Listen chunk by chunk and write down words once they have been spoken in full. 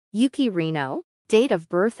Yuki Rino, date of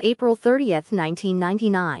birth April 30,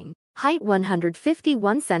 1999, height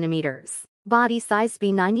 151 centimeters, body size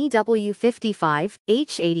B90W55,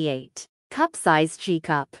 H88, cup size G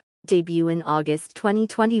cup, debut in August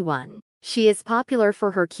 2021. She is popular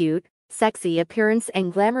for her cute, sexy appearance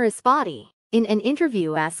and glamorous body. In an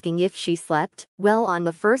interview asking if she slept well on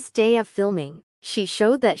the first day of filming, she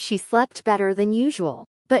showed that she slept better than usual,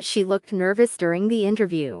 but she looked nervous during the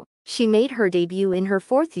interview. She made her debut in her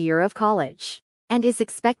fourth year of college and is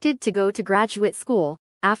expected to go to graduate school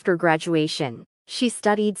after graduation. She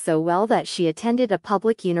studied so well that she attended a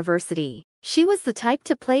public university. She was the type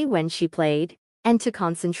to play when she played and to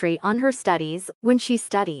concentrate on her studies when she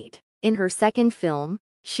studied. In her second film,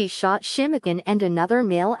 she shot Shimiken and another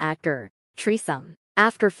male actor, threesome.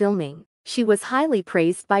 After filming, she was highly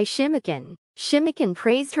praised by Shimiken. Shimiken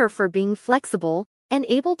praised her for being flexible and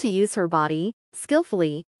able to use her body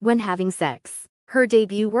skillfully when having sex. Her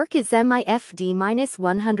debut work is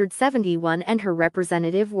MIFD-171 and her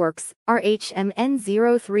representative works are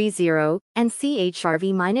HMN030 and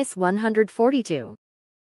CHRV-142.